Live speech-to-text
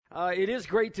It is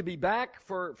great to be back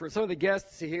for some of the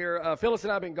guests here. Phyllis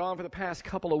and I have been gone for the past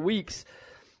couple of weeks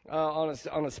on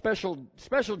a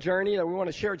special journey that we want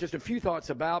to share just a few thoughts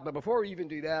about. But before we even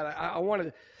do that, I want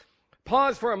to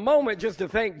pause for a moment just to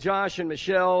thank Josh and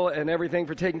Michelle and everything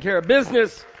for taking care of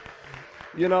business.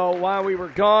 You know, while we were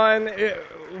gone,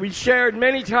 we shared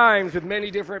many times with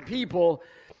many different people.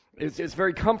 It's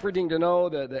very comforting to know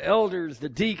that the elders, the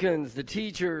deacons, the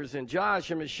teachers, and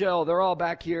Josh and Michelle, they're all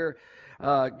back here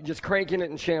just cranking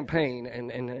it in Champaign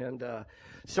and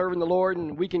serving the Lord.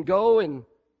 And we can go and,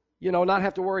 you know, not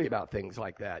have to worry about things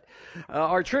like that.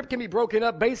 Our trip can be broken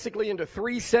up basically into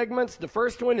three segments. The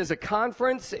first one is a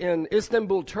conference in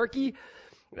Istanbul, Turkey.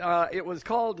 It was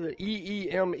called the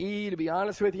EEME. To be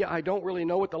honest with you, I don't really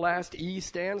know what the last E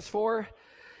stands for.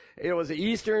 It was the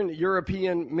Eastern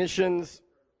European Missions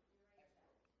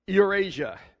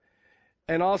Eurasia,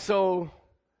 and also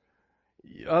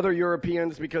other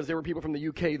Europeans, because there were people from the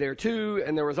UK there too,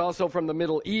 and there was also from the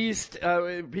Middle East,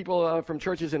 people from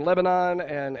churches in Lebanon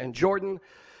and Jordan,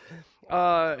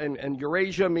 and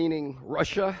Eurasia meaning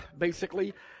Russia,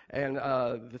 basically, and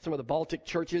some of the Baltic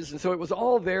churches. And so it was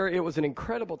all there. It was an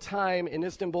incredible time in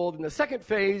Istanbul. And the second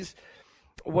phase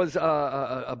was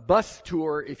a bus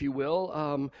tour, if you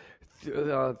will,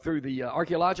 through the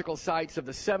archaeological sites of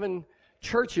the 7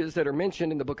 churches that are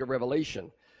mentioned in the book of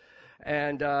Revelation.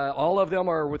 And all of them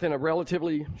are within a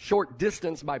relatively short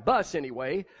distance by bus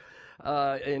anyway,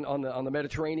 on the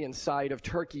Mediterranean side of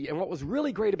Turkey. And what was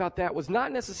really great about that was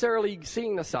not necessarily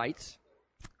seeing the sights,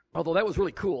 although that was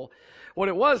really cool. What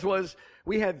it was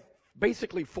we had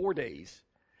basically 4 days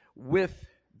with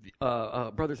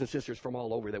brothers and sisters from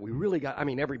all over that we really got. I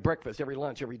mean, every breakfast, every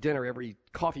lunch, every dinner, every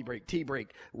coffee break, tea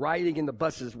break, riding in the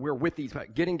buses, we're with these,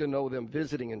 getting to know them,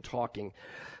 visiting and talking.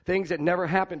 Things that never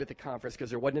happened at the conference because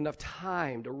there wasn't enough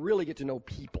time to really get to know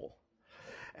people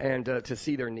and to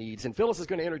see their needs. And Phyllis is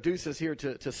going to introduce us here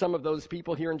to some of those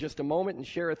people here in just a moment and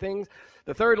share things.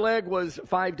 The third leg was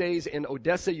 5 days in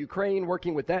Odessa, Ukraine,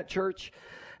 working with that church.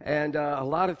 And a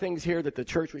lot of things here that the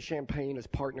church with Champaign is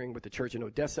partnering with the church in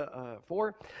Odessa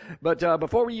for. But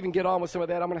before we even get on with some of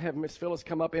that, I'm going to have Miss Phyllis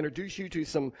come up, introduce you to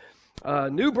some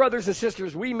new brothers and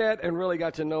sisters we met and really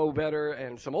got to know better,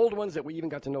 and some old ones that we even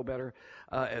got to know better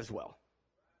as well.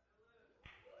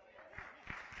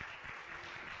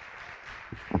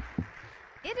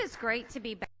 It is great to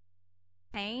be back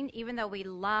in Champaign, even though we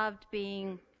loved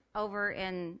being over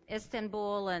in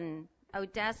Istanbul and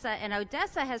Odessa. And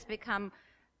Odessa has become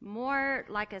more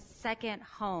like a second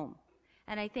home.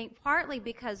 And I think partly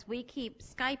because we keep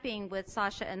Skyping with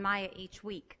Sasha and Maya each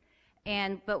week.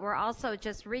 But we're also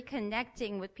just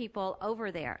reconnecting with people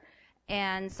over there.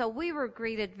 And so we were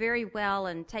greeted very well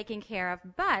and taken care of.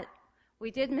 But we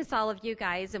did miss all of you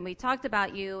guys, and we talked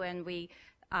about you, and we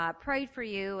prayed for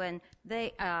you. And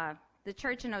the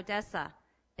church in Odessa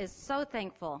is so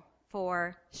thankful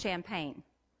for Champaign.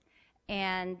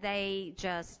 And they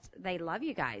love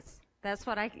you guys. That's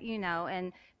what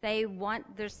and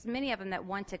there's many of them that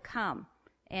want to come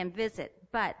and visit,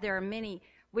 but there are many,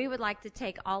 we would like to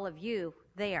take all of you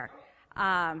there.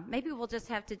 Maybe we'll just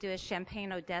have to do a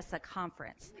Champaign Odessa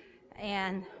conference,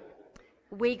 and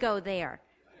we go there,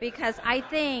 because I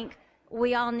think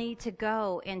we all need to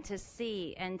go and to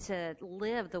see and to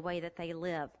live the way that they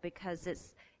live, because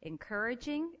it's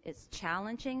encouraging, it's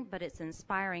challenging, but it's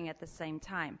inspiring at the same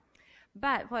time.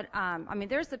 But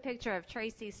there's a picture of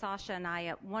Tracy, Sasha, and I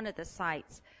at one of the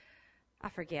sites. I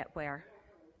forget where.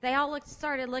 They all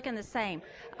started looking the same.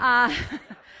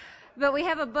 But we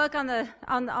have a book on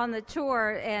the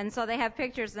tour, and so they have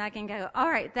pictures, and I can go, all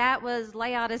right, that was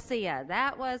Laodicea,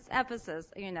 that was Ephesus,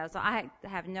 so I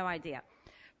have no idea.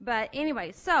 But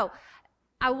anyway, so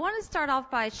I want to start off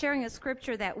by sharing a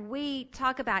scripture that we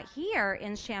talk about here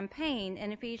in Champaign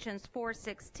in Ephesians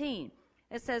 4:16.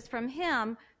 It says, "From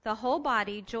him, the whole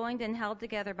body, joined and held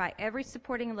together by every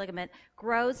supporting ligament,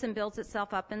 grows and builds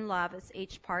itself up in love as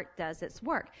each part does its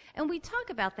work." And we talk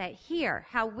about that here,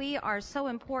 how we are so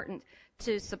important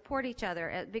to support each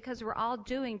other, because we're all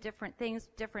doing different things,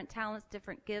 different talents,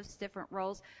 different gifts, different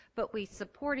roles, but we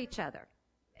support each other.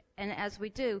 And as we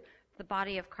do, the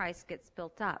body of Christ gets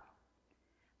built up.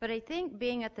 But I think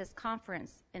being at this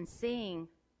conference and seeing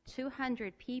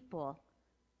 200 people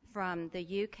from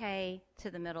the UK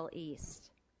to the Middle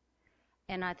East,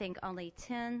 and I think only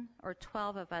 10 or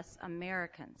 12 of us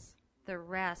Americans. The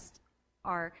rest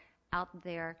are out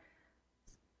there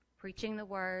preaching the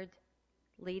word,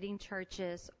 leading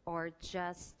churches, or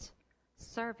just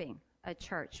serving a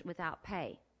church without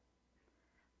pay.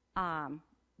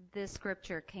 This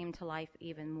scripture came to life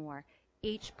even more.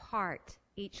 Each part,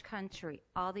 each country,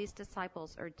 all these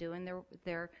disciples are doing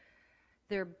their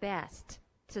their best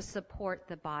to support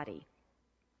the body.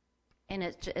 And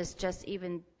it's just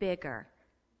even bigger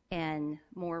and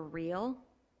more real.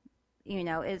 You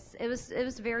know, it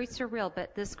was very surreal,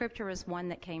 but the scripture was one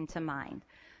that came to mind.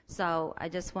 So I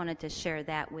just wanted to share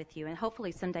that with you, and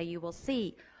hopefully someday you will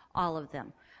see all of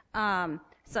them.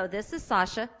 So this is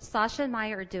Sasha. Sasha and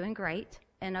Maya are doing great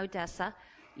in Odessa.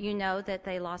 You know that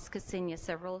they lost Ksenia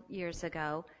several years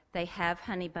ago. They have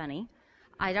Honey Bunny.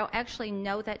 I don't actually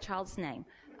know that child's name.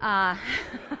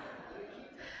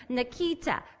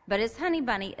 Nikita, but his Honey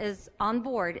Bunny is on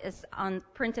board,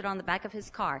 printed on the back of his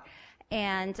car.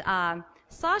 And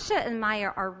Sasha and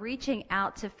Maya are reaching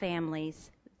out to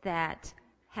families that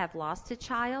have lost a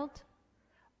child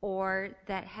or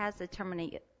that has a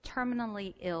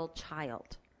terminally ill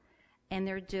child. And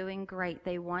they're doing great.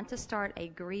 They want to start a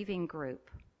grieving group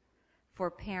for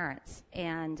parents,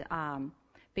 and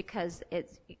because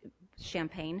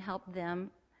Champaign helped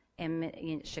them, and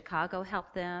Chicago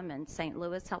helped them, and St.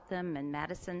 Louis helped them, and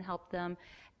Madison helped them,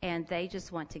 and they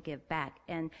just want to give back.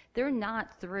 And they're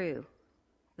not through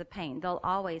the pain. They'll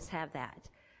always have that.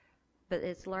 But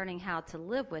it's learning how to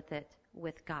live with it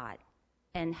with God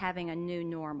and having a new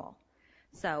normal.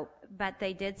 So, but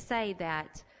they did say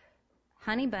that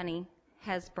Honey Bunny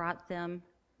has brought them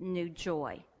new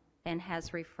joy and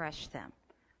has refreshed them.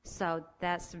 So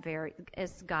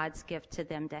it's God's gift to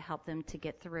them to help them to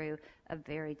get through a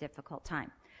very difficult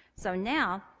time. So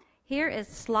now, here is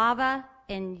Slava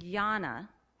and Yana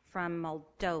from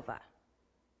Moldova.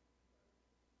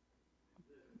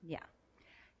 Yeah.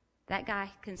 That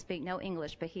guy can speak no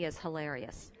English, but he is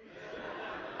hilarious.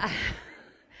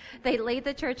 They lead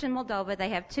the church in Moldova. They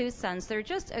have 2 sons. They're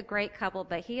just a great couple,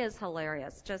 but he is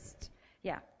hilarious.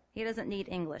 He doesn't need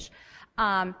English.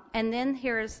 And then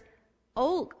here's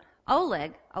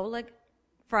Oleg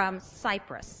from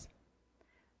Cyprus.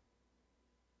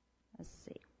 Let's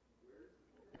see.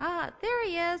 There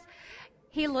he is.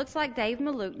 He looks like Dave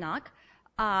Malutnak.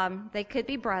 They could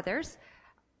be brothers.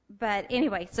 But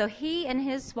anyway, so he and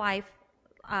his wife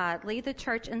lead the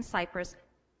church in Cyprus.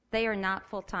 They are not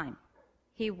full-time.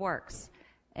 He works,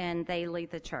 and they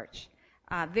lead the church.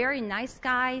 Very nice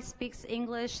guy, speaks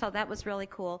English, so that was really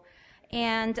cool.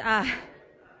 And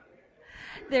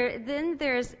then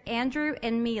there's Andrew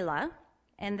and Mila,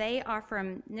 and they are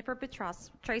from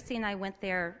Dnipropetrovsk. Tracy and I went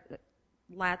there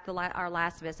our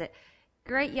last visit.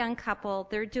 Great young couple.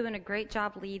 They're doing a great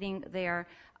job leading there.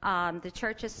 The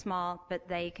church is small, but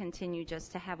they continue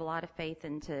just to have a lot of faith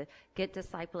and to get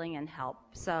discipling and help.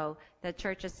 So the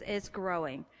church is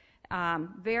growing.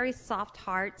 Very soft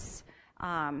hearts,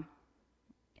 and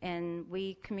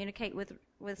we communicate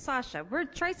with Sasha.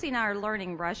 Tracy and I are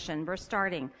learning Russian. We're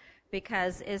starting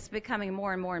because it's becoming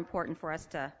more and more important for us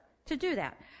to do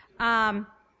that.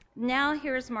 Now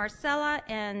here's Marcella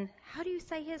and how do you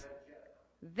say his?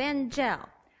 Vengel.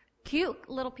 Cute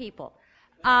little people.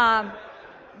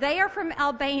 They are from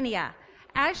Albania.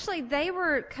 Actually, they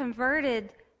were converted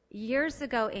years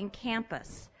ago in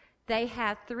campus. They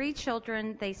have 3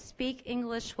 children. They speak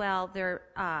English well.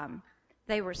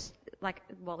 They were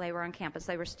on campus.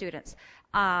 They were students.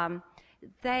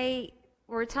 They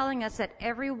were telling us that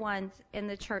everyone in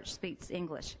the church speaks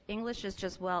English. English is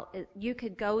just, you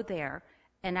could go there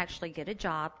and actually get a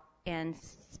job and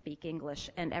speak English,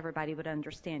 and everybody would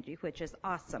understand you, which is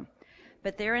awesome.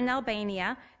 But they're in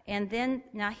Albania. And then,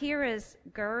 now here is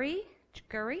Guri?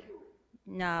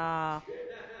 No.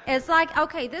 It's like,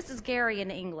 okay, this is Gary in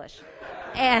English.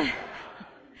 And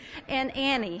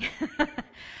Annie.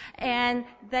 And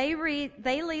they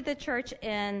lead the church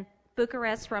in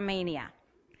Bucharest, Romania.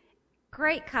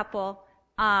 Great couple.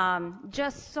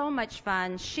 Just so much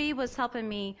fun. She was helping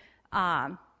me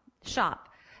shop.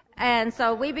 And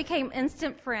so we became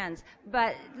instant friends.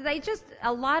 But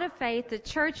a lot of faith. The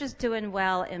church is doing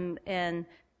well in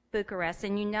Bucharest,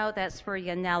 and you know that's where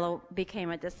Yanela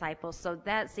became a disciple, so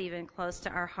that's even close to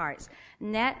our hearts.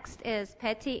 Next is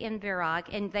Petty and Virag,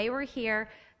 and they were here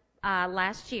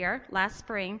last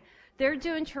spring. They're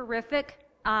doing terrific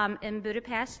in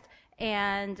Budapest,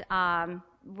 and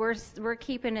we're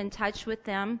keeping in touch with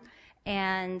them,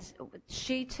 and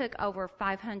she took over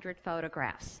 500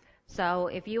 photographs. So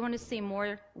if you want to see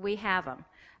more, we have them.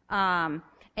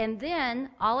 And then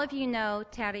all of you know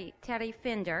Terry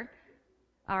Finder.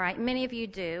 All right, many of you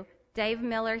do. Dave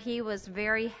Miller, he was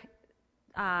very,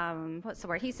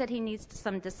 he said he needs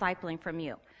some discipling from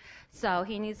you. So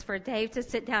he needs for Dave to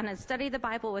sit down and study the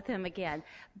Bible with him again.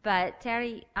 But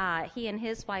Terry, he and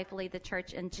his wife lead the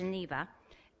church in Geneva,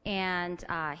 and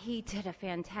he did a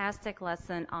fantastic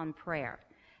lesson on prayer.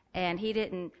 And he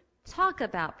didn't talk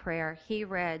about prayer. He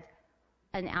read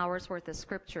an hour's worth of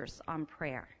scriptures on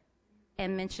prayer.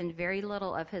 and mentioned very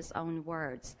little of his own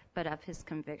words, but of his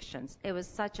convictions. It was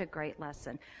such a great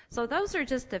lesson. So those are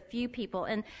just a few people.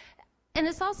 And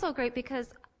it's also great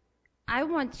because I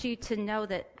want you to know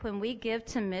that when we give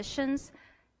to missions,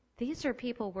 these are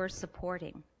people we're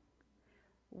supporting.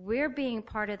 We're being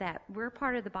part of that. We're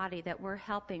part of the body that we're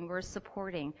helping, we're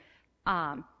supporting.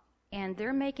 And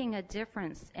they're making a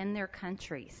difference in their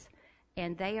countries.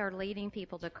 And they are leading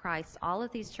people to Christ. All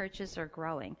of these churches are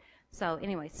growing. So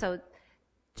anyway, so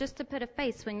just to put a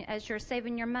face, as you're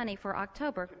saving your money for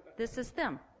October, this is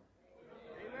them.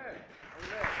 Amen.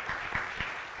 Amen.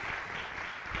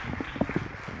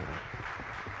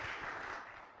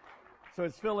 So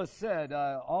as Phyllis said,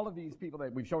 all of these people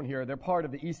that we've shown here, they're part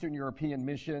of the Eastern European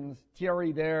missions.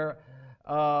 Thierry there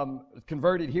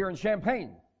converted here in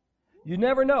Champaign. You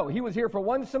never know. He was here for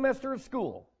one semester of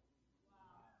school,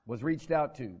 was reached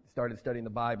out to, started studying the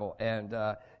Bible, and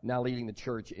now leading the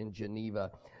church in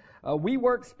Geneva. We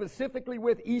work specifically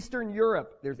with Eastern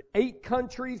Europe. There's 8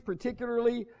 countries,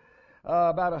 particularly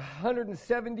about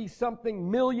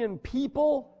 170-something million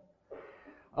people.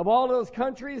 Of all those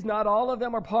countries, not all of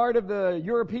them are part of the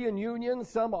European Union.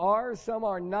 Some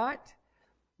are not.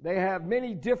 They have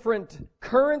many different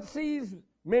currencies,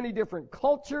 many different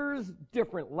cultures,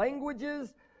 different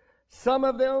languages. Some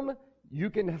of them you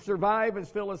can survive, as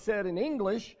Phyllis said, in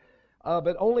English,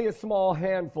 but only a small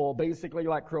handful, basically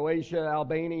like Croatia,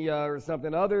 Albania, or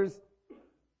something. Others,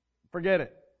 forget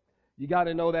it. You got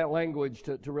to know that language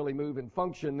to really move and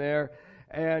function there.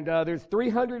 And there's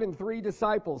 303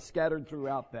 disciples scattered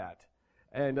throughout that.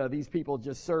 And these people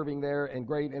just serving there and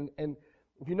great. And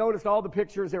if you noticed all the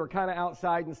pictures, they were kind of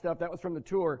outside and stuff. That was from the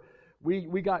tour.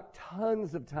 We got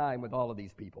tons of time with all of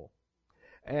these people.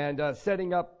 And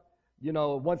setting up,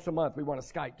 once a month, we want to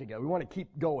Skype together. We want to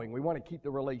keep going. We want to keep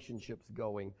the relationships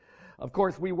going. Of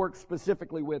course, we work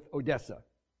specifically with Odessa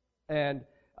and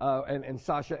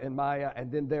Sasha and Maya,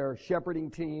 and then their shepherding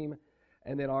team.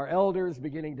 And then our elders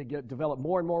beginning to develop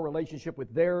more and more relationship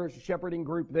with their shepherding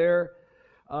group there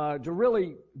to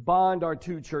really bond our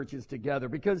two churches together.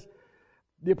 Because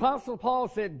the Apostle Paul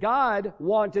said God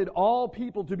wanted all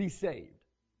people to be saved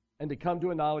and to come to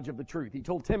a knowledge of the truth. He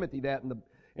told Timothy that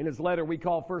in his letter we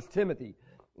call 1 Timothy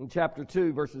in chapter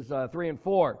 2, verses 3 and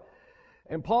 4.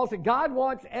 And Paul said God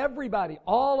wants everybody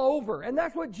all over. And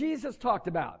that's what Jesus talked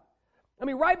about. I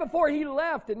mean, right before he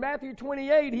left in Matthew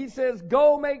 28, he says,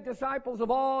 go make disciples of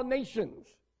all nations.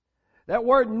 That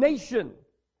word nation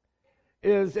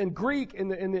is in Greek, in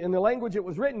the language it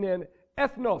was written in,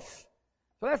 ethnos.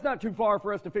 So that's not too far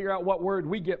for us to figure out what word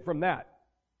we get from that.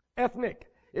 Ethnic.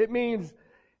 It means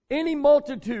any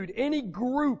multitude, any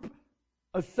group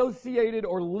associated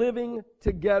or living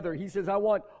together. He says, I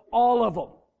want all of them.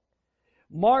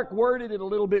 Mark worded it a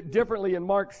little bit differently in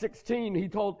Mark 16.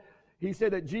 He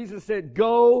said that Jesus said,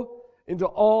 go into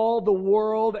all the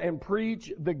world and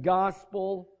preach the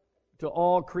gospel to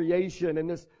all creation. And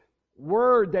this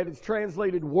word that is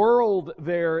translated world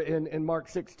there in Mark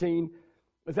 16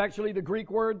 is actually the Greek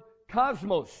word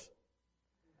cosmos,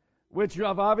 which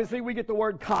obviously we get the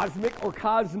word cosmic or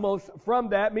cosmos from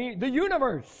that, meaning the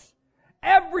universe,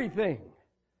 everything.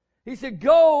 He said,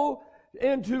 go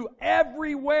into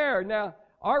everywhere. Now,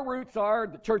 our roots are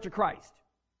the Church of Christ.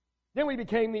 Then we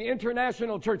became the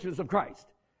International Churches of Christ.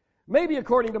 Maybe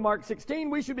according to Mark 16,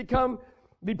 we should become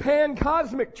the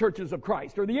Pan-Cosmic Churches of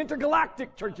Christ, or the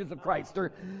Intergalactic Churches of Christ,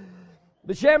 or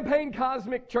the Champaign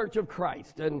Cosmic Church of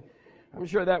Christ. And I'm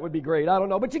sure that would be great. I don't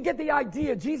know. But you get the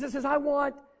idea. Jesus says, I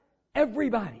want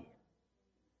everybody.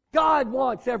 God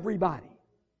wants everybody.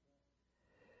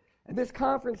 And this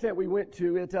conference that we went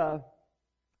to, it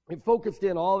focused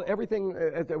in everything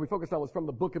that we focused on was from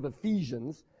the book of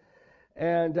Ephesians.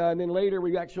 And then later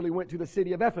we actually went to the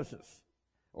city of Ephesus,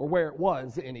 or where it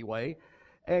was anyway.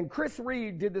 And Chris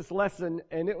Reed did this lesson,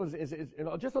 and it was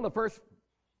just on the first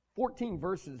 14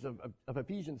 verses of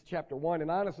Ephesians chapter 1. And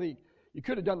honestly, you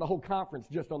could have done the whole conference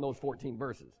just on those 14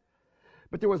 verses.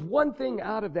 But there was one thing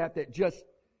out of that just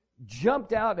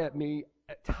jumped out at me,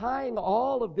 tying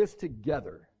all of this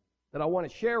together that I want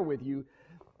to share with you.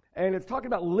 And it's talking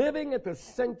about living at the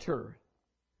center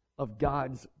of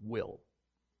God's will.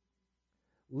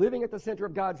 Living at the center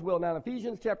of God's will. Now, in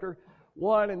Ephesians chapter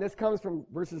 1, and this comes from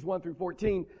verses 1 through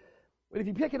 14, but if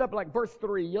you pick it up like verse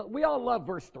 3, we all love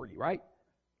verse 3, right?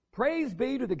 Praise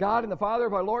be to the God and the Father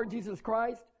of our Lord Jesus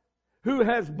Christ, who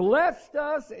has blessed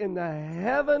us in the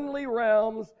heavenly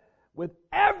realms with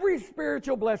every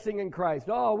spiritual blessing in Christ.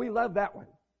 Oh, we love that one,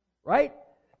 right?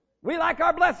 We like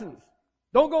our blessings.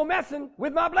 Don't go messing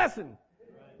with my blessing.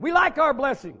 We like our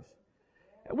blessings.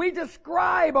 We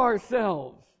describe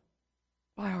ourselves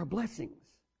by our blessings.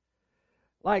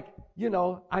 Like,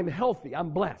 I'm healthy,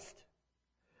 I'm blessed.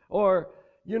 Or,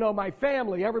 my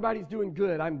family, everybody's doing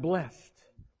good, I'm blessed.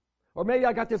 Or maybe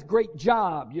I got this great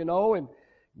job, and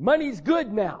money's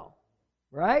good now,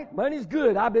 right? Money's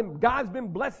good. God's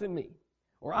been blessing me.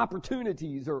 Or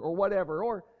opportunities or whatever.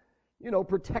 Or,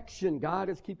 protection. God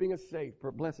is keeping us safe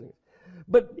for blessings.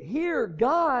 But here,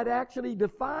 God actually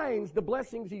defines the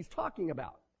blessings he's talking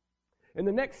about. In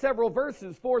the next several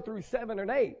verses, 4 through 7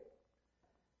 and 8,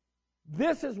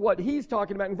 this is what he's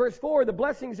talking about. In verse 4, the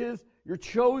blessings is you're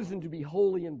chosen to be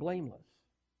holy and blameless.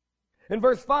 In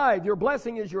verse 5, your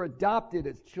blessing is you're adopted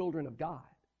as children of God.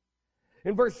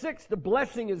 In verse 6, the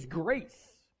blessing is grace.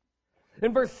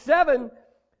 In verse 7,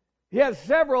 he has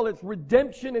several. It's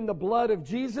redemption in the blood of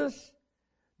Jesus,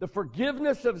 the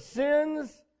forgiveness of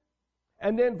sins,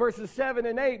 and then verses 7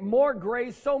 and 8, more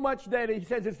grace, so much that he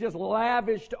says it's just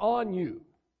lavished on you.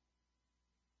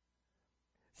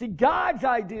 See, God's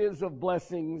ideas of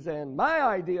blessings and my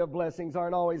idea of blessings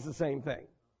aren't always the same thing.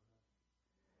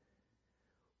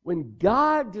 When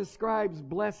God describes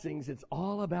blessings, it's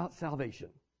all about salvation.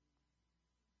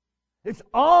 It's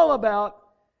all about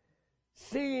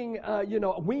seeing,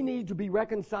 we need to be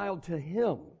reconciled to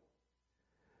Him.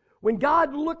 When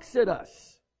God looks at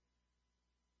us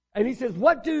and He says,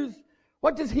 what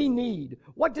does He need?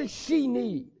 What does she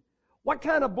need? What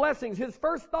kind of blessings? His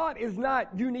first thought is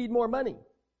not, you need more money.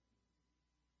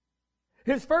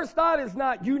 His first thought is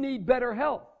not, you need better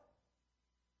health.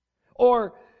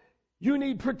 Or, you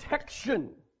need protection.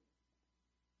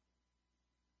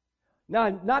 Now,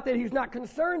 not that he's not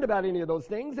concerned about any of those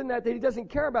things and that he doesn't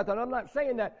care about that. I'm not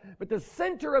saying that. But the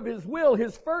center of his will,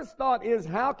 his first thought is,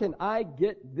 how can I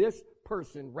get this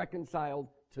person reconciled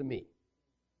to me?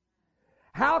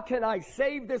 How can I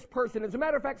save this person? As a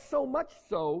matter of fact, so much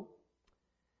so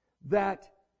that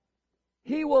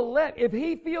he will if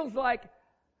he feels like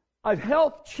a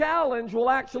health challenge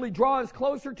will actually draw us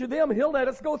closer to them, he'll let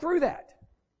us go through that.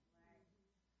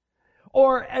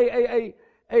 Or a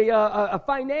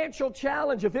financial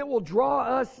challenge, if it will draw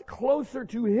us closer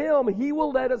to Him, He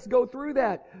will let us go through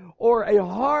that. Or a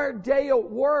hard day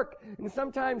at work, and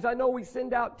sometimes I know we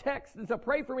send out texts and say,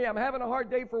 pray for me, I'm having a hard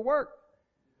day for work.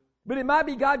 But it might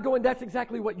be God going, that's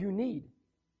exactly what you need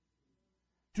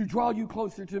to draw you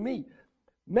closer to me.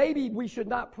 Maybe we should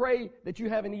not pray that you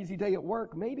have an easy day at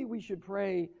work. Maybe we should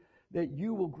pray that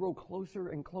you will grow closer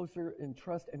and closer in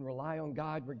trust and rely on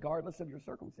God regardless of your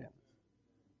circumstances.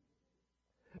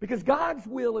 Because God's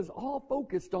will is all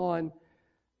focused on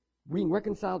being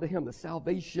reconciled to Him, the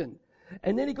salvation.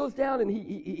 And then he goes down and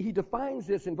he defines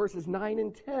this in verses 9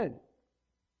 and 10.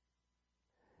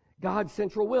 God's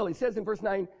central will. He says in verse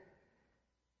 9,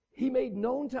 He made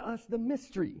known to us the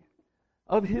mystery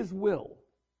of His will,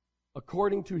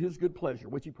 according to His good pleasure,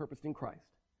 which He purposed in Christ,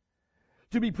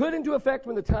 to be put into effect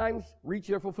when the times reach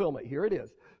their fulfillment. Here it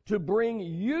is. To bring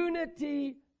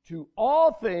unity to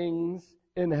all things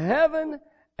in heaven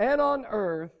and on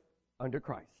earth under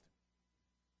Christ.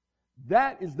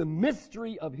 That is the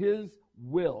mystery of His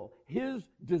will, His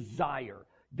desire,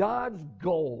 God's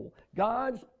goal,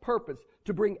 God's purpose,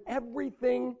 to bring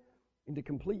everything into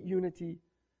complete unity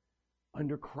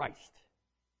under Christ,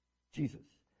 Jesus.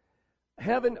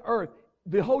 Heaven, earth,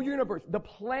 the whole universe, the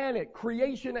planet,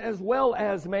 creation as well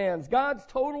as man's, God's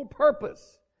total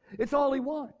purpose. It's all He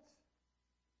wants.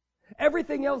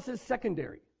 Everything else is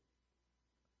secondary.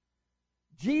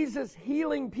 Jesus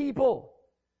healing people,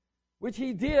 which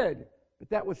He did,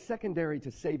 but that was secondary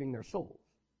to saving their souls.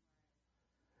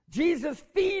 Jesus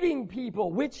feeding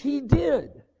people, which He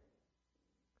did,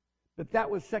 but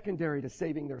that was secondary to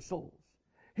saving their souls.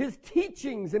 His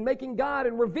teachings and making God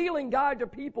and revealing God to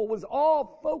people was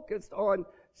all focused on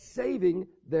saving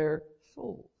their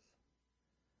souls.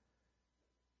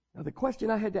 Now the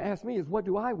question I had to ask me is, what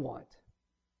do I want?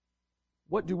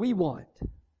 What do we want?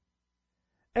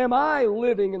 Am I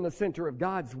living in the center of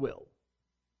God's will,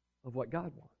 of what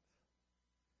God wants?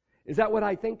 Is that what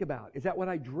I think about? Is that what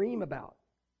I dream about?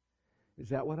 Is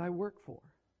that what I work for?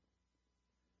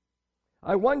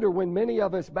 I wonder when many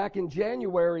of us back in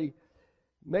January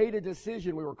made a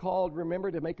decision, we were called,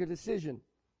 remember, to make a decision.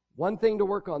 One thing to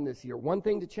work on this year, one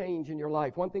thing to change in your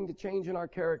life, one thing to change in our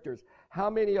characters. How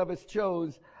many of us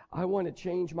chose, I want to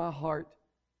change my heart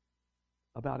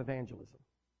about evangelism?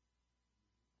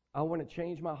 I want to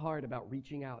change my heart about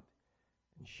reaching out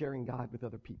and sharing God with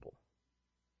other people.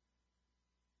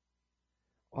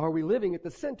 Are we living at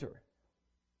the center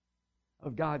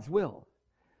of God's will?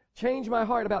 Change my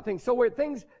heart about things. So where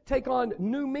things take on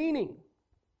new meaning.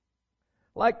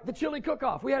 Like the chili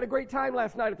cook-off. We had a great time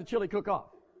last night at the chili cook-off.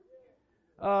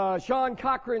 Sean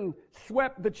Cochran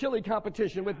swept the chili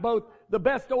competition with both the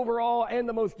best overall and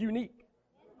the most unique.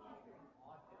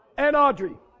 And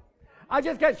Audrey. I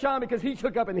just got Sean because he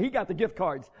took up and he got the gift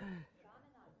cards.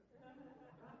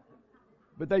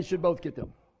 But they should both get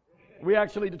them. We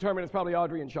actually determined it's probably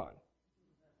Audrey and Sean.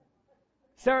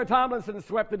 Sarah Tomlinson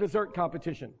swept the dessert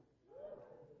competition,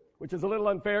 which is a little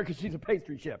unfair because she's a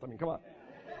pastry chef. I mean, come on.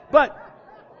 But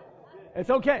it's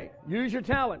okay. Use your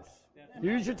talents.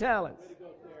 Use your talents.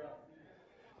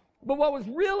 But what was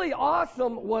really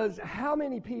awesome was how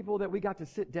many people that we got to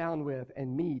sit down with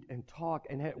and meet and talk.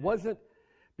 And it wasn't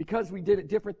because we did it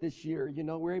different this year. You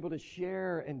know, we were able to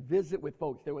share and visit with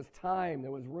folks. There was time.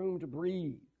 There was room to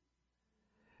breathe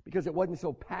because it wasn't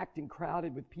so packed and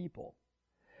crowded with people.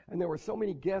 And there were so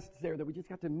many guests there that we just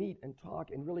got to meet and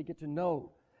talk and really get to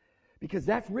know. Because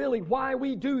that's really why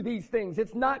we do these things.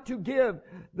 It's not to give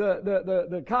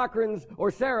the Cochrans or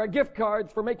Sarah gift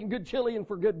cards for making good chili and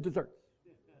for good desserts.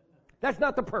 That's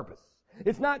not the purpose.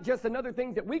 It's not just another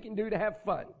thing that we can do to have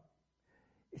fun.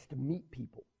 It's to meet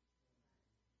people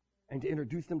and to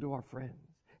introduce them to our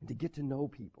friends and to get to know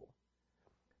people.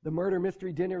 The Murder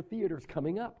Mystery Dinner Theater is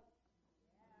coming up.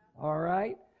 All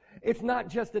right? It's not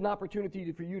just an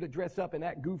opportunity for you to dress up and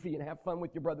act goofy and have fun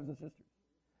with your brothers and sisters.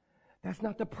 That's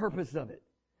not the purpose of it.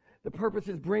 The purpose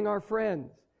is bring our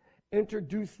friends,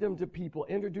 introduce them to people,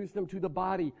 introduce them to the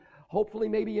body, hopefully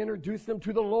maybe introduce them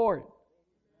to the Lord.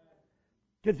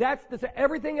 Because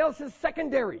everything else is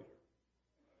secondary.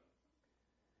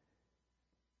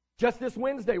 Just this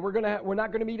Wednesday, we're not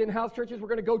going to meet in house churches. We're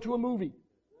going to go to a movie.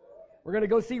 We're going to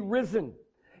go see Risen.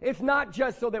 It's not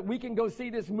just so that we can go see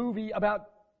this movie about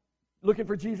looking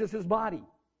for Jesus' body.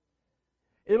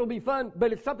 It'll be fun,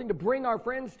 but it's something to bring our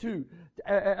friends to,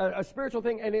 a spiritual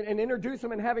thing, and introduce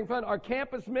them and having fun. Our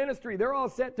campus ministry, they're all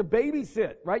set to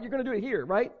babysit, right? You're going to do it here,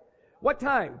 right? What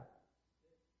time?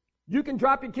 You can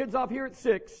drop your kids off here at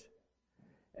 6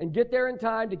 and get there in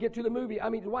time to get to the movie. I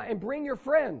mean, why? And bring your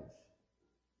friends.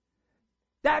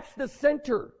 That's the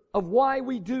center of why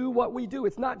we do what we do.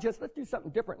 It's not just, let's do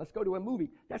something different. Let's go to a movie.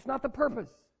 That's not the purpose.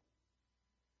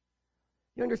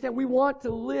 You understand? We want to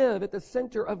live at the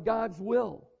center of God's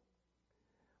will.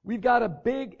 We've got a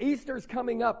big Easter's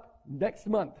coming up next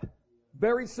month,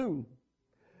 very soon.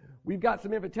 We've got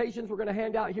some invitations we're going to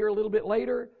hand out here a little bit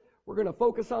later. We're going to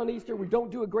focus on Easter. We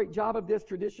don't do a great job of this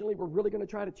traditionally. We're really going to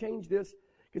try to change this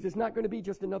because it's not going to be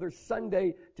just another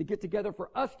Sunday to get together for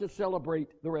us to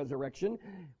celebrate the resurrection.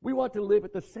 We want to live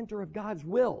at the center of God's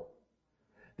will,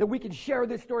 that we can share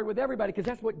this story with everybody because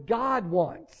that's what God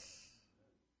wants.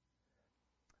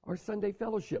 Our Sunday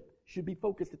fellowship should be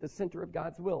focused at the center of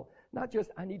God's will. Not just,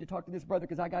 I need to talk to this brother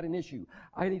because I got an issue.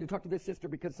 I need to talk to this sister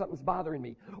because something's bothering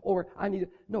me. Or I need to,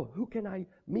 no, who can I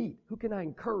meet? Who can I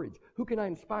encourage? Who can I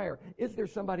inspire? Is there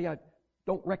somebody I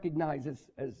don't recognize,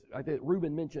 as I think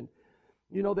Reuben mentioned,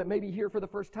 you know, that may be here for the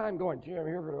first time going, gee, I'm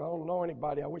here, I don't know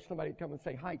anybody. I wish somebody would come and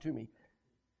say hi to me.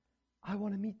 I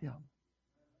want to meet them.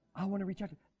 I want to reach out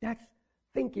to them. That's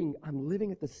thinking I'm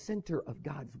living at the center of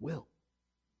God's will.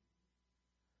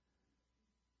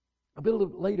 A bit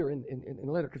later in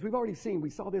the letter, because we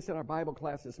saw this in our Bible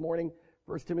class this morning,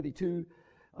 1 Timothy 2,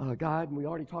 God, and we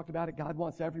already talked about it. God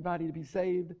wants everybody to be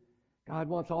saved. God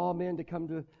wants all men to come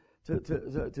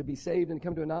to be saved and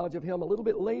come to a knowledge of Him. A little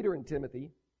bit later in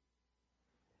Timothy,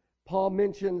 Paul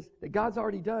mentions that God's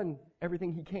already done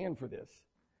everything He can for this.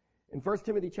 In 1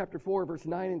 Timothy chapter 4, verse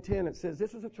 9 and 10, it says,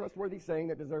 this is a trustworthy saying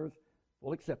that deserves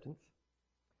full acceptance.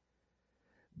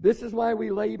 This is why we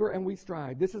labor and we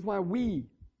strive. This is why we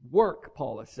work,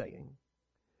 Paul is saying,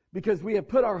 because we have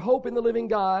put our hope in the living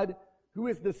God, who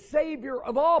is the Savior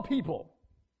of all people,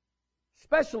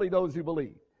 especially those who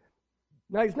believe.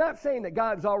 Now, he's not saying that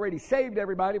God's already saved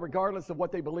everybody, regardless of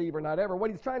what they believe or not ever. What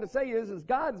he's trying to say is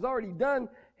God's already done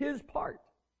His part.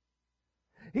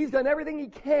 He's done everything He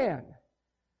can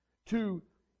to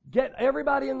get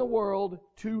everybody in the world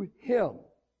to Him.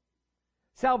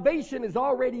 Salvation is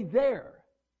already there.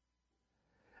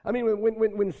 I mean,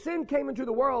 when sin came into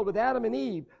the world with Adam and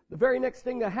Eve, the very next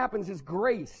thing that happens is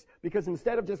grace. Because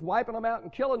instead of just wiping them out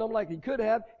and killing them like He could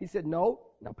have, He said, no,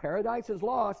 now paradise is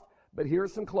lost, but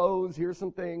here's some clothes, here's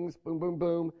some things, boom, boom,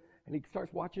 boom. And He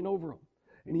starts watching over them.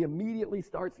 And He immediately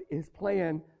starts His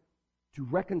plan to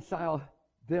reconcile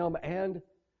them and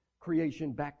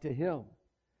creation back to Him.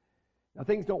 Now,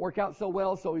 things don't work out so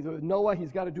well, so with Noah,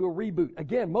 he's got to do a reboot.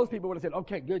 Again, most people would have said,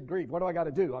 okay, good grief, what do I got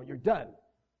to do? You're done.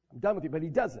 I'm done with you, but He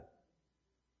doesn't.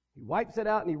 He wipes it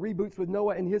out and He reboots with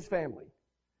Noah and his family.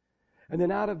 And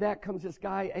then out of that comes this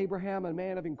guy, Abraham, a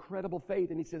man of incredible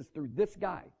faith, and he says, through this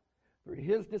guy, through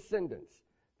his descendants,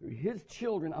 through his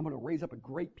children, I'm going to raise up a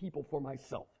great people for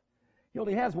myself. He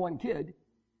only has one kid.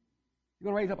 He's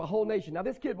going to raise up a whole nation. Now,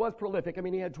 this kid was prolific. I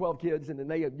mean, he had 12 kids, and then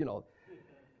they had,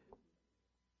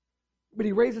 But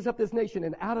he raises up this nation,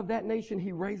 and out of that nation,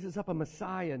 he raises up a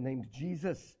Messiah named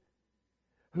Jesus,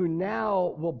 who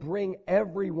now will bring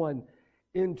everyone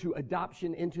into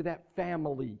adoption, into that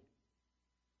family.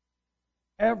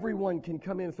 Everyone can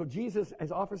come in. So Jesus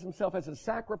has offers himself as a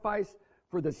sacrifice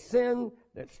for the sin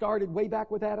that started way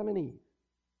back with Adam and Eve.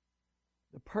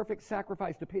 The perfect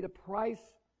sacrifice to pay the price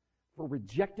for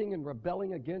rejecting and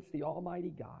rebelling against the Almighty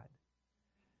God.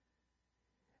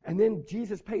 And then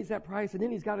Jesus pays that price, and then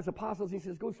he's got his apostles. He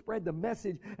says, go spread the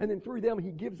message. And then through them,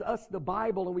 he gives us the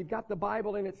Bible, and we've got the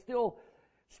Bible, and it still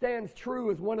stands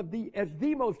true as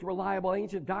the most reliable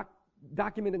ancient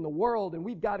document in the world. And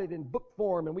we've got it in book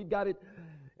form, and we've got it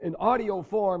in audio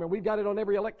form, and we've got it on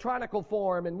every electronical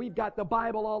form, and we've got the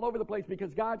Bible all over the place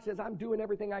because God says, I'm doing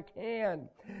everything I can.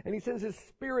 And he sends his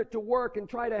Spirit to work and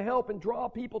try to help and draw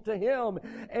people to him.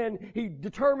 And he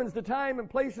determines the time and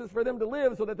places for them to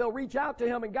live so that they'll reach out to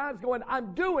him. And God's going,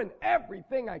 I'm doing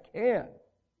everything I can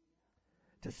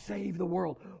to save the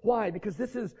world. Why? Because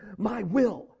this is my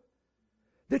will.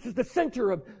 This is the center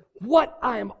of what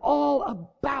I am all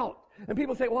about. And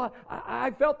people say, well, I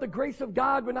felt the grace of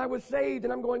God when I was saved.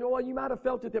 And I'm going, well, you might have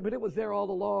felt it there, but it was there all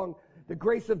along. The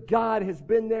grace of God has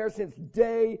been there since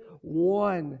day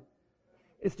one.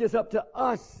 It's just up to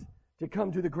us to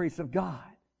come to the grace of God.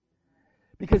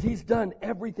 Because he's done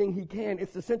everything he can.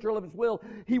 It's the center of his will.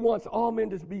 He wants all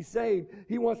men to be saved.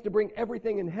 He wants to bring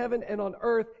everything in heaven and on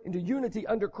earth into unity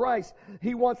under Christ.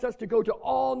 He wants us to go to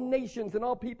all nations and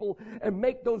all people and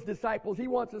make those disciples. He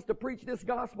wants us to preach this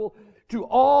gospel to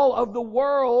all of the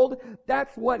world.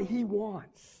 That's what he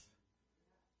wants.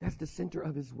 That's the center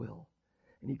of his will.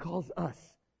 And he calls us,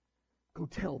 go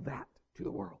tell that to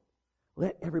the world.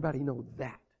 Let everybody know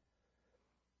that.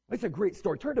 It's a great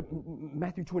story. Turn to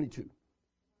Matthew 22.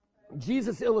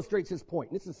 Jesus illustrates his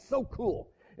point. This is so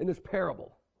cool in this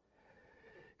parable.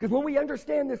 Because when we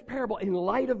understand this parable in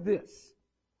light of this,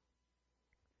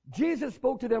 Jesus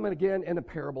spoke to them again in the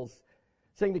parables,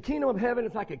 saying the kingdom of heaven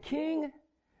is like a king,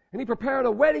 and he prepared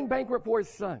a wedding banquet for his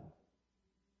son.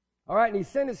 All right, and he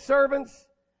sent his servants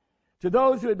to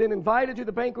those who had been invited to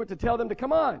the banquet to tell them to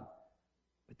come on.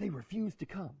 But they refused to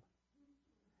come.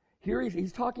 Here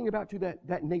he's talking about to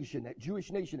that nation, that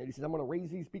Jewish nation. And he says, I'm going to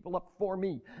raise these people up for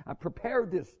me. I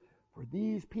prepared this for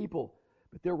these people.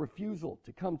 But their refusal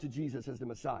to come to Jesus as the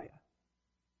Messiah.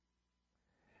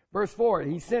 Verse 4,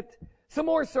 he sent some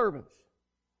more servants.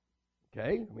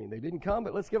 Okay, I mean, they didn't come,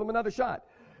 but let's give them another shot.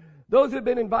 Those who have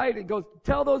been invited, goes,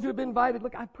 tell those who have been invited,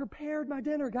 look, I've prepared my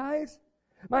dinner, guys.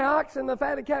 My oxen, the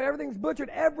fatted calf, everything's butchered.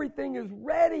 Everything is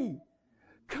ready.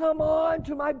 Come on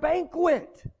to my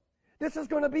banquet. This is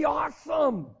going to be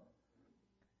awesome.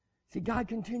 See, God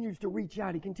continues to reach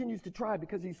out. He continues to try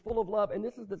because he's full of love. And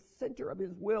this is the center of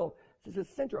his will. This is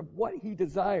the center of what he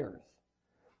desires.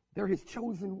 They're his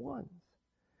chosen ones.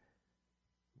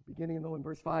 Beginning in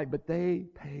verse 5, but they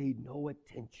paid no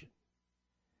attention.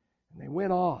 And they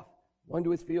went off, one to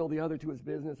his field, the other to his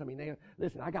business. I mean,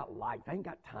 listen, I got life. I ain't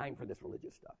got time for this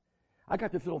religious stuff. I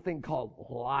got this little thing called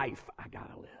life I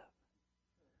got to live.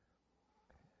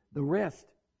 The rest,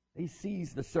 they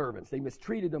seized the servants. They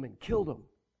mistreated them and killed them.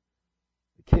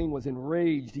 The king was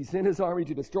enraged. He sent his army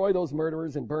to destroy those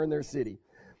murderers and burn their city.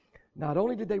 Not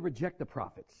only did they reject the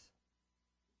prophets,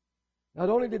 not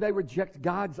only did they reject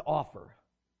God's offer,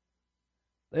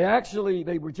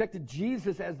 they rejected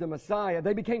Jesus as the Messiah.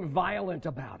 They became violent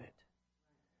about it.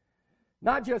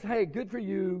 Not just, hey, good for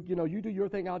you, you do your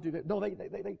thing, I'll do that. No,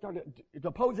 they started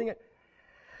opposing it,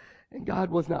 and God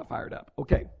was not fired up.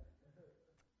 Okay.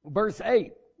 Verse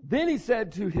 8. Then he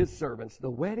said to his servants, the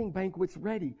wedding banquet's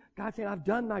ready. God said, I've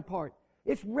done my part.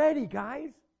 It's ready, guys.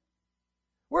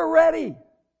 We're ready.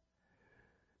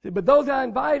 But those I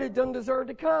invited don't deserve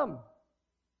to come.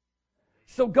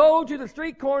 So go to the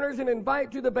street corners and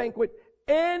invite to the banquet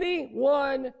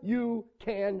anyone you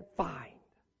can find.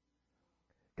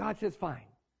 God says, fine.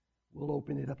 We'll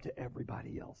open it up to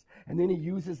everybody else. And then he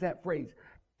uses that phrase,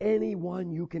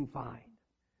 anyone you can find.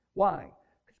 Why?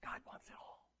 Because God wants it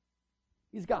all.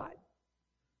 He's God.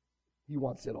 He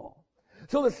wants it all.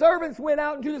 So the servants went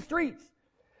out into the streets,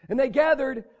 and they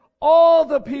gathered all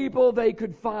the people they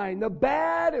could find, the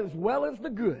bad as well as the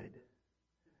good.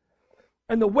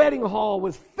 And the wedding hall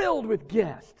was filled with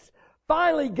guests.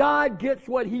 Finally, God gets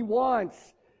what he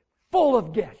wants, full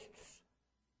of guests.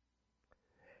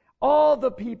 All the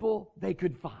people they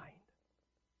could find.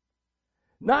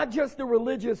 Not just the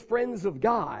religious friends of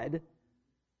God,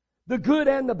 the good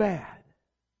and the bad.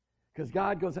 Because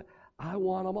God goes, I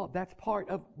want them all. That's part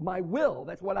of my will.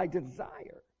 That's what I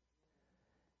desire.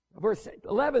 Verse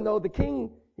 11, though, the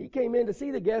king, he came in to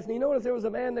see the guests, and he noticed there was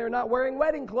a man there not wearing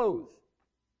wedding clothes.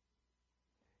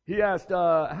 He asked,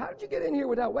 how did you get in here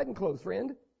without wedding clothes, friend?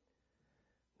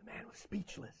 The man was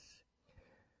speechless.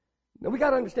 Now, we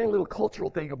got to understand a little cultural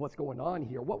thing of what's going on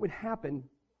here. What would happen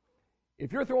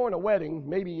if you're throwing a wedding,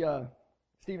 maybe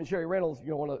Stephen Sherry Reynolds,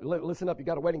 you want to listen up, you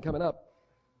got a wedding coming up.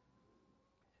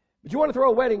 But you want to throw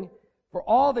a wedding, for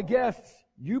all the guests,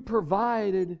 you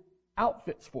provided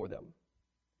outfits for them.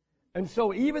 And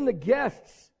so even the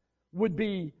guests would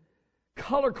be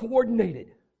color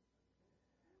coordinated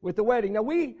with the wedding. Now,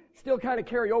 we still kind of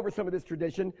carry over some of this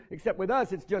tradition, except with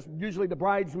us, it's just usually the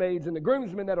bridesmaids and the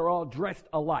groomsmen that are all dressed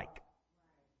alike.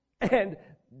 And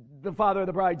the father of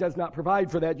the bride does not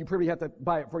provide for that. You probably have to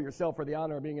buy it for yourself for the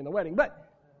honor of being in the wedding. But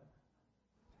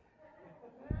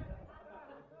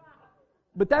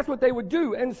that's what they would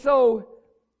do. And so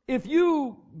if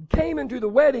you came into the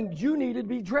wedding, you needed to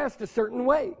be dressed a certain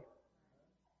way.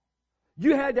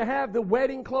 You had to have the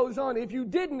wedding clothes on. If you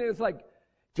didn't, it's like,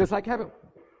 just like having,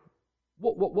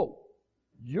 whoa.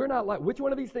 You're not like, which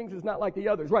one of these things is not like the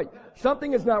others? Right.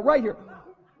 Something is not right here.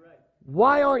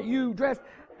 Why aren't you dressed?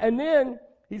 And then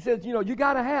he says, you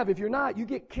got to have, if you're not, you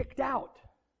get kicked out.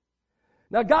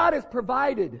 Now, God has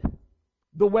provided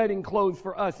the wedding clothes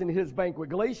for us in his banquet.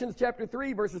 Galatians chapter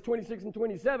 3, verses 26 and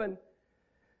 27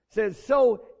 says,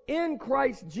 so in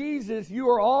Christ Jesus, you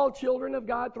are all children of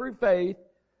God through faith.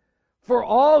 For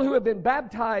all who have been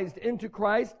baptized into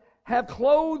Christ have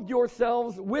clothed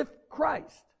yourselves with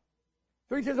Christ.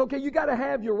 So he says, okay, you got to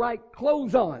have your right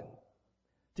clothes on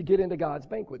to get into God's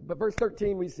banquet. But verse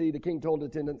 13, we see the king told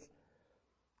attendants,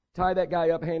 tie that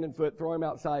guy up hand and foot, throw him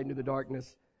outside into the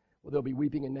darkness. Well, there'll be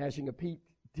weeping and gnashing of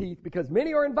teeth because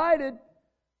many are invited,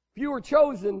 few are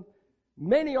chosen.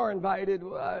 Many are invited.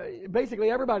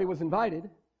 Basically, everybody was invited.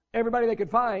 Everybody they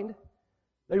could find.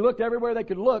 They looked everywhere they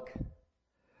could look.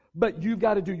 But you've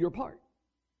got to do your part.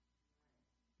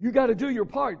 You got to do your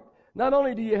part. Not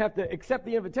only do you have to accept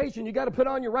the invitation, you got to put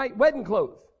on your right wedding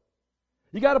clothes.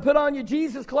 You got to put on your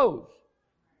Jesus clothes.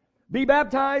 Be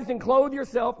baptized and clothe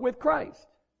yourself with Christ.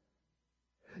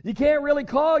 You can't really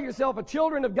call yourself a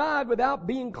children of God without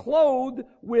being clothed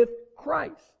with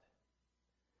Christ.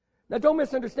 Now, don't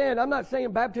misunderstand. I'm not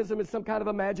saying baptism is some kind of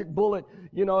a magic bullet.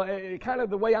 Kind of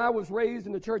the way I was raised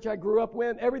in the church I grew up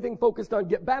with, everything focused on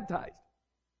get baptized.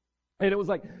 And it was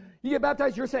like, you get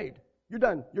baptized, you're saved. You're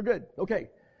done. You're good. Okay.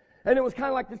 And it was kind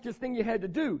of like this just thing you had to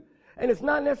do. And it's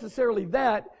not necessarily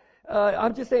that.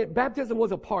 I'm just saying baptism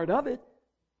was a part of it.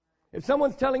 If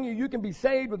someone's telling you you can be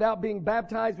saved without being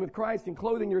baptized with Christ and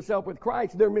clothing yourself with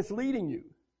Christ, they're misleading you.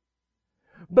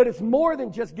 But it's more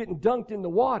than just getting dunked in the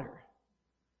water.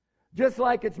 Just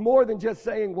like it's more than just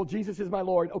saying, well, Jesus is my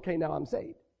Lord. Okay, now I'm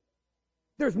saved.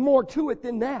 There's more to it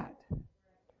than that.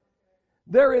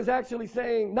 There is actually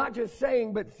saying, not just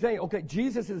saying, but saying, okay,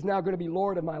 Jesus is now going to be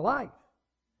Lord of my life.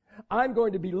 I'm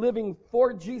going to be living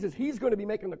for Jesus. He's going to be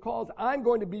making the calls. I'm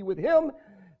going to be with him.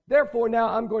 Therefore, now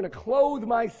I'm going to clothe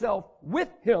myself with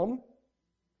him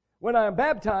when I am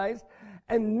baptized.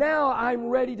 And now I'm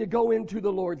ready to go into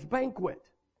the Lord's banquet.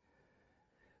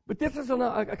 But this is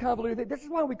a convoluted thing. This is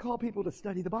why we call people to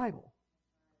study the Bible.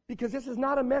 Because this is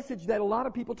not a message that a lot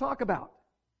of people talk about.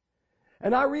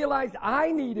 And I realized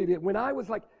I needed it when I was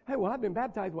like, hey, well, I've been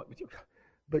baptized. What?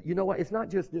 But you know what? It's not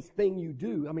just this thing you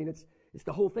do. I mean, it's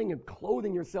the whole thing of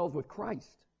clothing yourselves with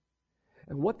Christ.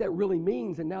 And what that really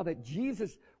means. And now that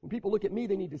Jesus, when people look at me,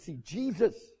 they need to see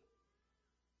Jesus.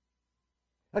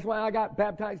 That's why I got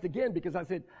baptized again, because I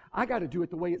said, I got to do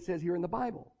it the way it says here in the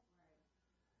Bible.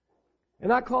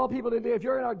 And I call people today, if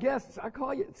you're in our guests, I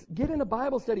call you, get in a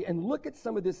Bible study and look at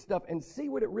some of this stuff and see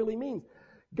what it really means.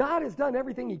 God has done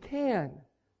everything he can,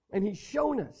 and he's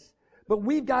shown us. But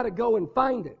we've got to go and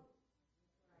find it.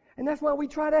 And that's why we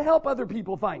try to help other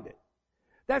people find it.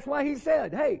 That's why he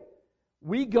said, hey,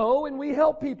 we go and we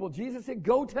help people. Jesus said,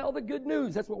 go tell the good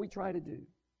news. That's what we try to do.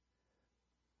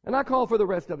 And I call for the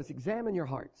rest of us, examine your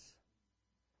hearts.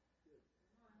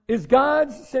 Is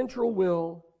God's central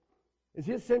will, is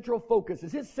his central focus,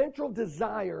 is his central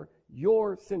desire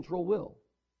your central will?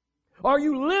 Are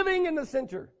you living in the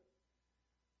center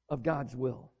of God's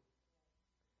will?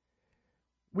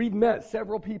 We've met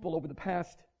several people over the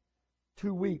past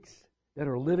 2 weeks that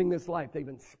are living this life. They've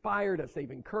inspired us. They've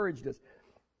encouraged us.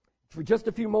 For just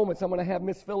a few moments, I'm going to have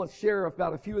Miss Phyllis share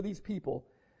about a few of these people.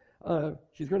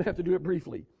 She's going to have to do it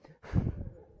briefly.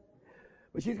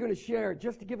 But she's going to share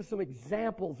just to give us some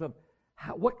examples of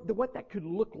what that could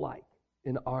look like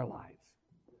in our lives.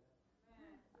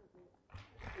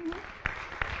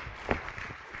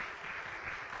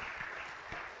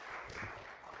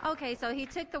 Okay, so he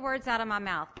took the words out of my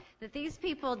mouth. that these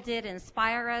people did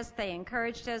inspire us. They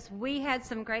encouraged us. We had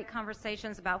some great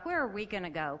conversations about where are we going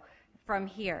to go from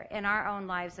here in our own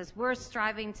lives as we're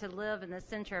striving to live in the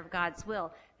center of God's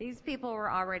will. These people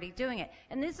were already doing it.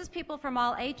 And this is people from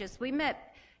all ages. We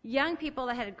met young people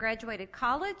that had graduated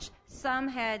college. Some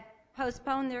had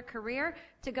postponed their career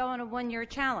to go on a one-year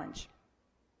challenge.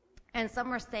 And some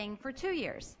were staying for 2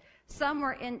 years. Some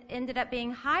ended up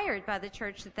being hired by the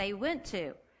church that they went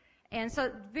to. And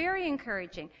so very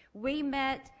encouraging. We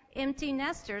met empty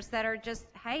nesters that are just,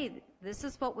 hey, this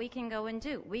is what we can go and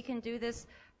do. We can do this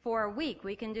for a week.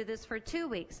 We can do this for 2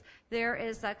 weeks. There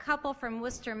is a couple from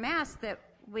Worcester, Mass. that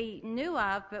we knew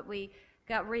of, but we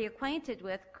got reacquainted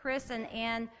with, Chris and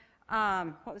Ann,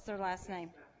 what was their last name?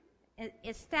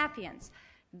 Estaffians.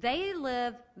 They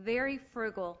live very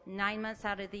frugal 9 months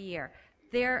out of the year.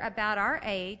 They're about our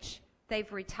age.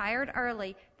 They've retired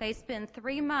early. They spend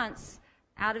 3 months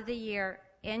out of the year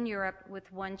in Europe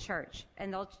with one church,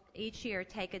 and they'll each year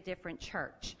take a different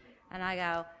church. And I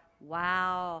go,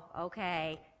 wow,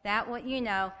 okay, that what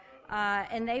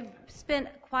and they've spent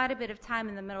quite a bit of time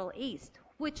in the Middle East,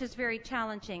 which is very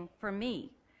challenging for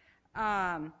me.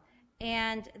 And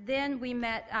then we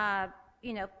met,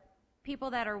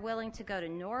 people that are willing to go to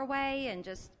Norway, and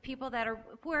just people that are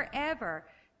wherever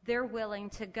they're willing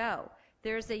to go.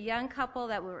 There's a young couple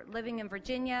that were living in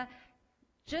Virginia,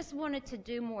 just wanted to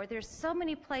do more. There's so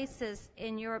many places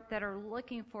in Europe that are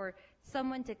looking for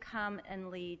someone to come and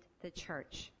lead the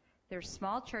church. They're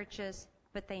small churches,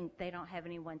 but they don't have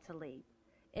anyone to lead.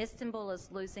 Istanbul is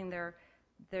losing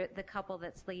the couple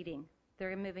that's leading.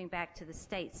 They're moving back to the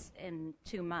States in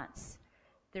 2 months.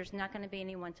 There's not going to be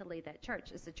anyone to lead that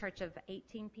church. It's a church of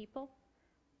 18 people,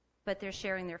 but they're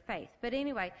sharing their faith. But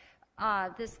anyway,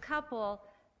 this couple,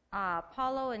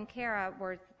 Paulo and Kara,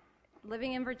 were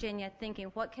living in Virginia thinking,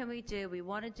 what can we do? We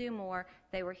want to do more.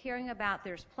 They were hearing about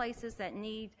there's places that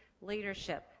need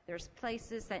leadership. There's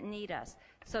places that need us.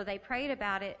 So they prayed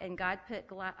about it, and God put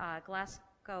Glasgow,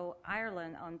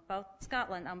 Scotland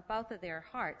on both of their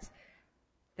hearts.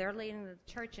 They're leading the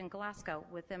church in Glasgow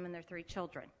with them and their 3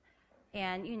 children.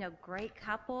 And, great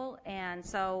couple. And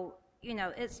so,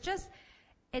 it's just,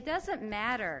 it doesn't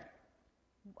matter.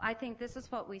 I think this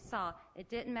is what we saw. It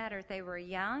didn't matter if they were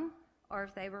young or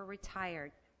if they were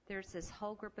retired. There's this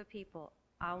whole group of people.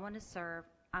 I want to serve.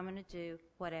 I'm going to do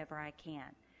whatever I can.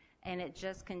 And it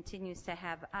just continues to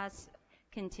have us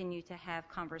continue to have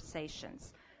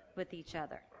conversations with each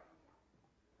other.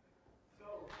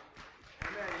 So,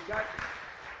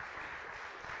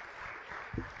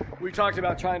 we talked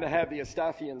about trying to have the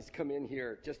Estaffians come in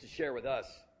here just to share with us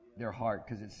their heart,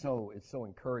 because it's so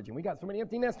encouraging. We got so many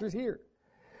empty nesters here.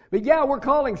 But yeah, we're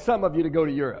calling some of you to go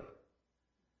to Europe.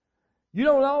 You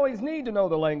don't always need to know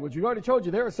the language. We've already told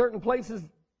you there are certain places,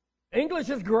 English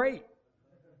is great.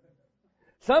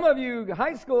 Some of you,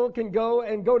 high school, can go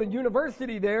to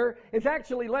university there. It's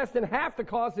actually less than half the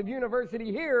cost of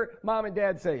university here. Mom and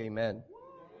Dad say amen.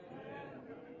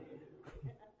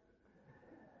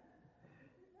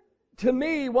 To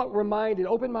me, what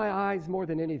opened my eyes more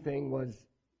than anything was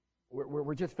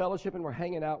we're just fellowshipping, we're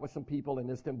hanging out with some people in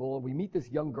Istanbul, and we meet this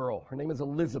young girl. Her name is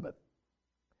Elizabeth.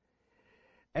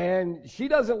 And she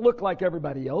doesn't look like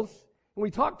everybody else. And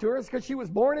we talked to her because she was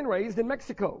born and raised in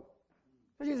Mexico.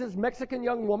 She's this Mexican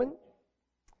young woman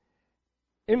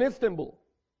in Istanbul.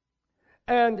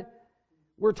 And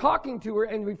we're talking to her,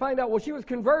 and we find out, she was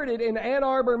converted in Ann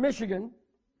Arbor, Michigan.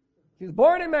 She was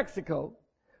born in Mexico,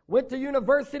 went to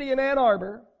university in Ann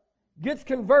Arbor, gets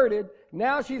converted.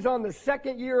 Now she's on the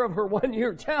second year of her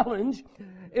 1-year challenge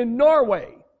in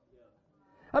Norway.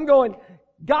 I'm going,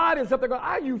 God is up there going,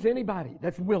 I'll use anybody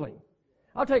that's willing.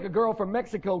 I'll take a girl from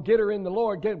Mexico, get her in the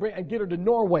Lord, and get her to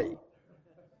Norway.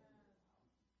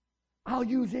 I'll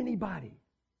use anybody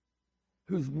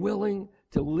who's willing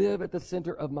to live at the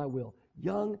center of my will,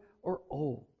 young or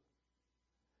old.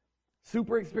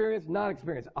 Super experienced, not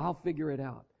experienced. I'll figure it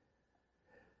out.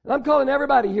 And I'm calling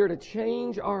everybody here to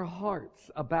change our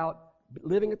hearts about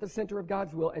living at the center of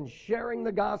God's will and sharing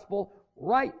the gospel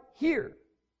right here.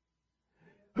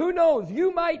 Who knows?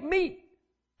 You might meet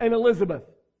an Elizabeth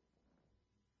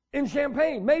in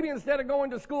Champaign. Maybe instead of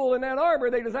going to school in Ann Arbor,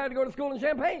 they decided to go to school in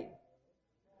Champaign.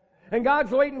 And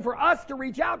God's waiting for us to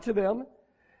reach out to them,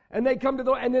 and they come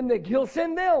to and then He'll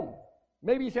send them.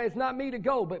 Maybe you say, it's not me to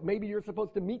go, but maybe you're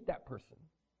supposed to meet that person.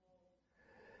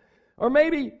 Or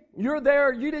maybe you're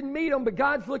there, you didn't meet them, but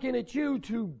God's looking at you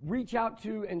to reach out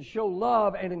to and show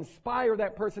love and inspire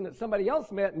that person that somebody else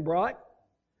met and brought.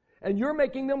 And you're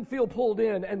making them feel pulled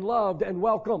in and loved and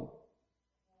welcome.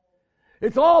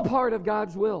 It's all part of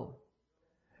God's will.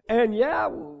 And yeah,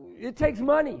 it takes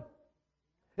money.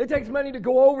 It takes money to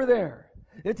go over there.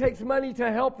 It takes money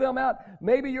to help them out.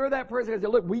 Maybe you're that person that says,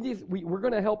 look, we're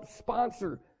going to help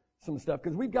sponsor some stuff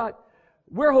because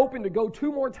we're hoping to go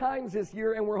 2 more times this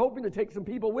year, and we're hoping to take some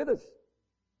people with us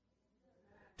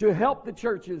to help the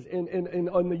churches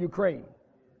on the Ukraine.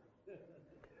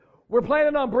 We're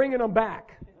planning on bringing them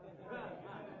back.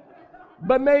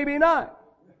 But maybe not.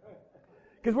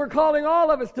 Because we're calling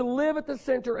all of us to live at the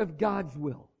center of God's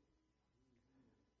will.